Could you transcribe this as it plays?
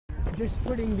just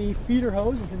putting the feeder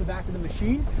hose into the back of the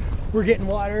machine. We're getting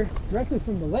water directly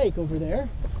from the lake over there.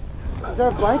 Is there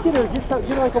a blanket or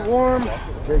get like a warm?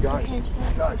 Hey guys,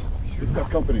 we've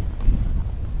got company.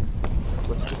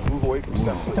 Let's just move away from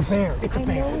center. It's a bear. It's a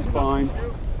bear. It's fine.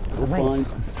 We're fine.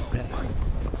 Just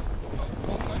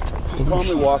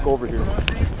calmly walk over here.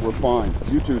 We're fine.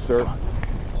 You too, sir.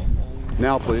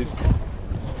 Now, please.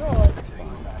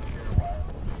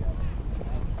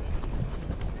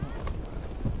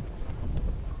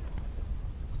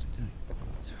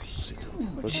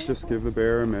 Let's just give the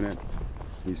bear a minute.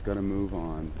 He's got to move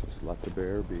on. Just let the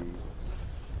bear be.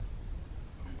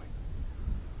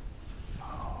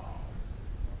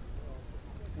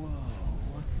 Whoa,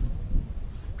 what's...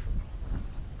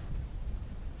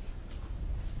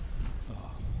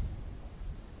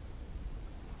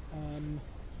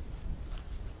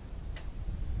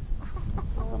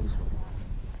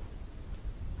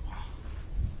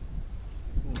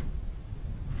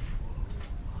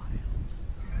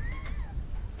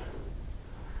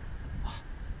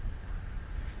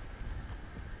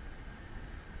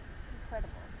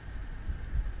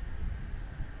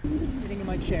 Sitting in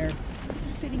my chair.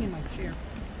 Sitting in my chair.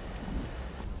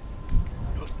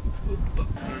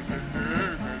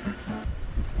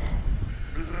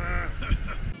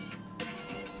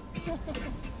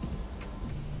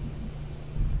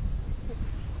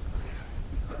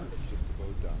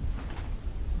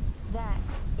 That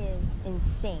is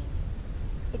insane.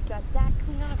 It got that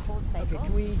clean on a cold cycle. Okay,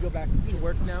 can we go back to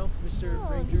work now, Mr.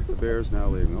 Ranger? The bear's now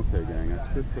leaving. Okay, gang, that's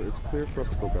good. It's clear for us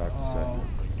to go back to set.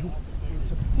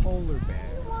 It's a polar bear.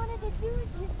 All I wanted to do is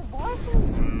use the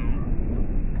washroom.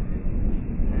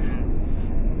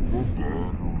 There's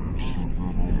not much we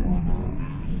can do but sit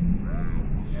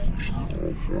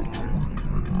here and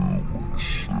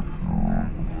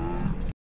wait.